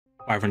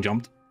Wyvern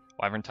jumped.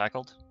 Wyvern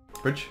tackled.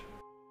 Bridge.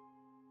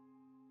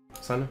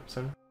 Signer.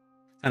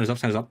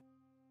 Signer's up.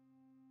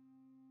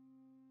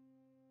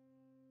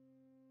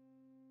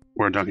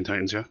 We're docking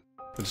Titans, yeah?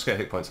 We'll just get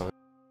hit points on it.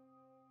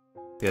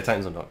 Yeah,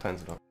 Titans on dock.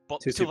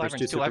 Two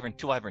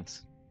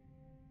Wyverns.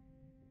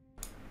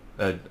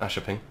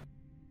 Asher ping.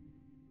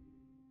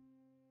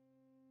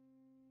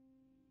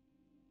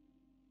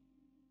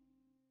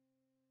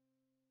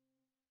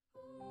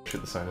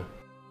 Shoot the signer.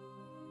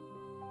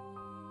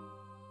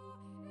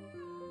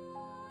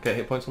 Get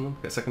hit points on them.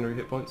 Get secondary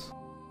hit points.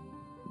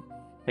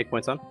 Hit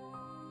points on.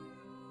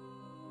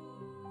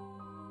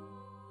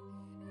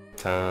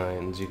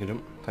 Titans, you can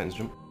jump. Titans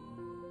jump.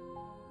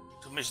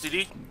 To Miss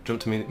DD?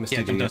 Jump to me, Mr.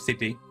 Yeah, D. jump to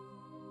CP.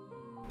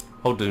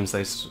 Hold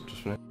Doomsday just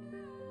for now.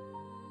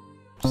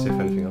 Just see if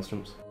anything else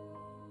jumps.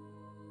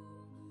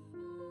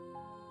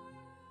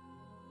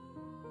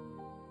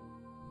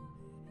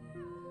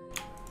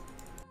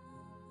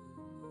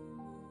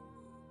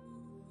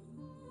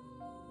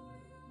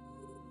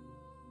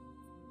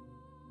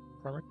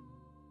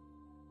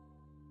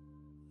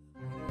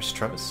 Where's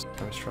Travis?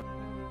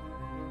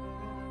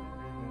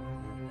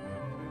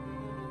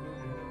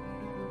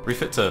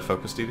 Refit to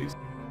focus, DDs.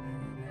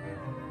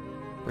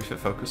 Refit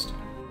focused.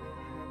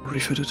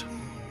 Refitted.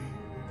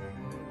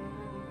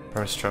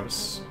 Where's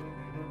Travis?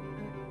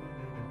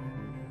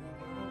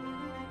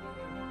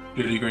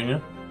 DD green, yeah?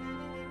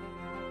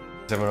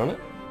 Is everyone on it?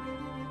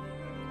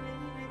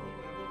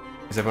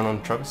 Is everyone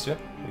on Travis yet?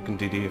 You can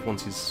DD if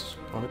once he's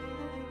on it.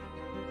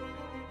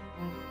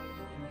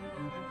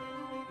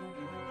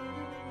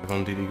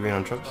 Everyone DD green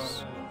on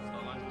Travis?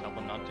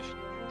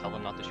 Tell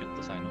them not to shoot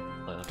the sign.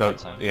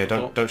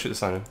 Don't shoot the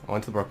sign. I'll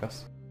enter the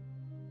broadcast.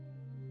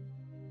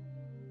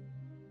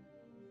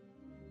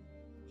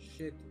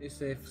 Shit is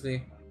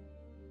AFC.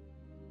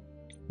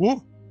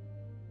 Woo!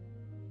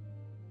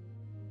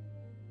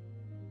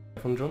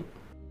 Everyone jump?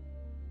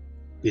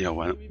 Yeah,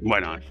 why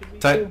not?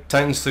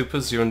 Titan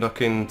Supers, you're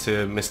undocking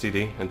to Miss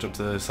DD and jump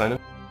to the signer.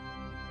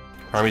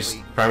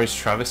 Primary's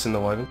Travis in the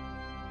Wyvern.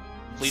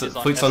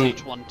 Fleet's on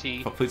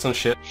SH1T. Fleet's on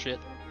shit. Shit.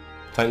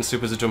 Titan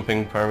Supers are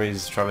jumping,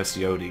 Primary's Travis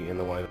Yodi in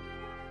the Wyvern.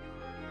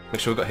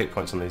 Make sure we've got hit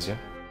points on these, yeah?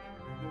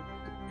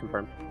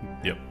 Confirm.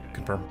 Yep,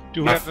 confirm.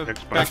 Do we have a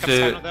backup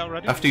signer there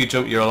already? After you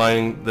jump, you're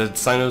aligning the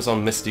signers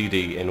on Miss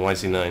DD in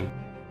YZ9.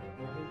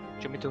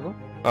 Jimmy Tuvo?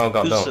 Oh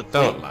god,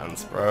 don't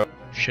Lance, bro.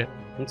 Shit.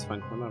 That's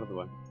fine, I'm out of the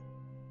way.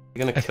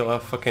 You're gonna kill our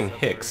fucking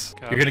Hicks.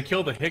 You're gonna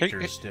kill the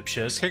Hictors,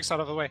 dipshit. Hicks out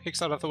of the way,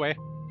 Hicks out of the way.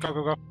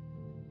 Go.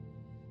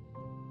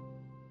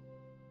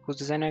 Who's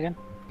the signer again?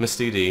 Miss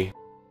DD.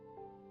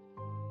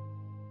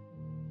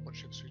 What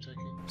ships are we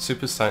taking?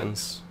 Supers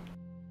Titans.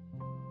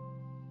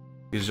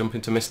 You jump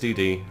into Miss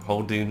DD,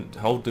 hold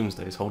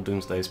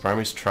Doomsdays,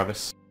 Primary's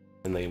Travis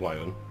in the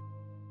Wyvern.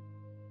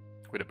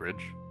 With a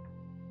bridge.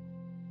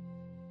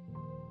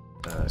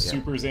 Yeah.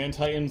 Supers and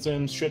Titans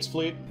and Shit's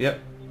fleet?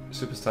 Yep,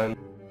 Supers Titan.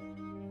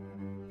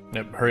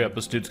 Yep, hurry up,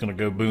 this dude's gonna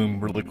go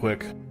boom really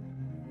quick.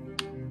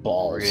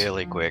 Balls.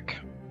 Really quick.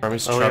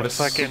 Primary's Oh, Travis.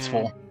 it's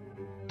full.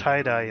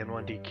 Tie-dye and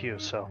 1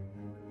 DQ, so...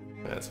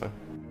 Yeah, that's fine.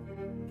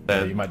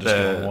 You might just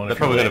go one they're if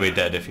probably you going to like.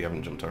 be dead if you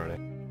haven't jumped already.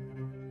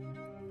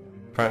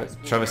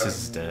 Travis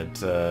is dead.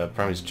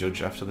 Primary's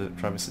Judge after the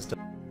Travis is dead.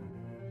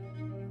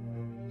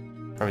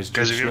 Primary's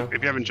Guys, Judge now.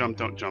 if you haven't jumped,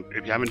 don't jump.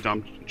 If you haven't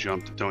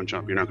jumped, don't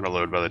jump. You're not going to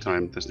load by the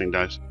time this thing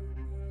dies.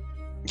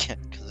 Yeah,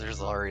 because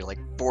there's already like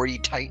 40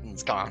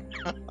 Titans gone.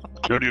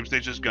 No Doomsday,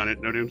 just gun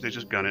it. No Doomsday,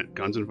 just gun it.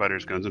 Guns and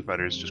fighters,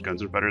 just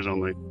guns and fighters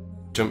only.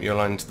 Jump your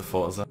line to the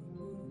Forza.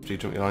 After you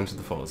jump your line to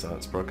the Forza,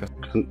 it's broadcast.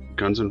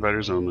 Guns and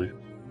fighters only.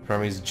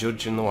 Primary's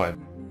Judge in the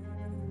Wyvern.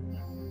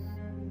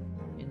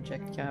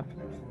 Inject cap.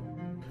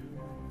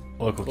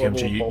 Local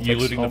Kimchi, you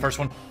looting the first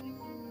one?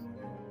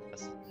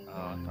 Yes.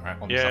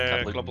 Alright.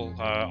 Yeah, global,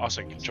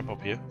 Ossie can jump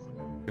up here.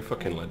 You're a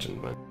fucking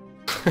legend, man.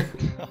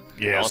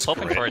 Yeah, I was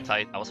hoping for a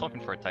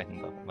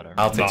Titan, but whatever.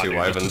 I'll take 2 dude,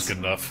 that's Wyverns. good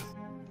enough.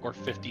 Or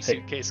 50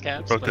 suitcase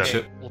caps, fuck but that hey,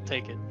 shit. we'll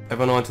take it.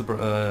 Everyone on to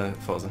the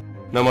Forza.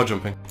 No more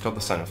jumping. Drop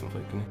the sign off and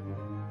fleet, can you?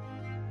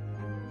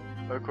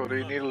 Local, do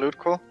you need a loot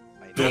call?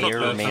 May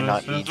or may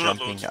not be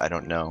jumping, I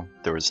don't know.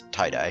 There was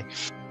tie-dye.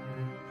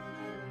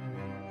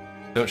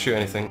 Don't shoot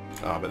anything.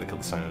 Oh, I bet they killed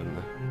the signer, didn't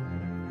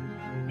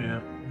they? Yeah.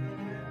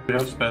 Do you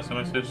have space on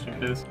my switch in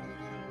case?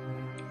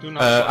 Do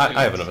not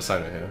I have another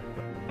signer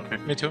here.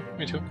 Me too.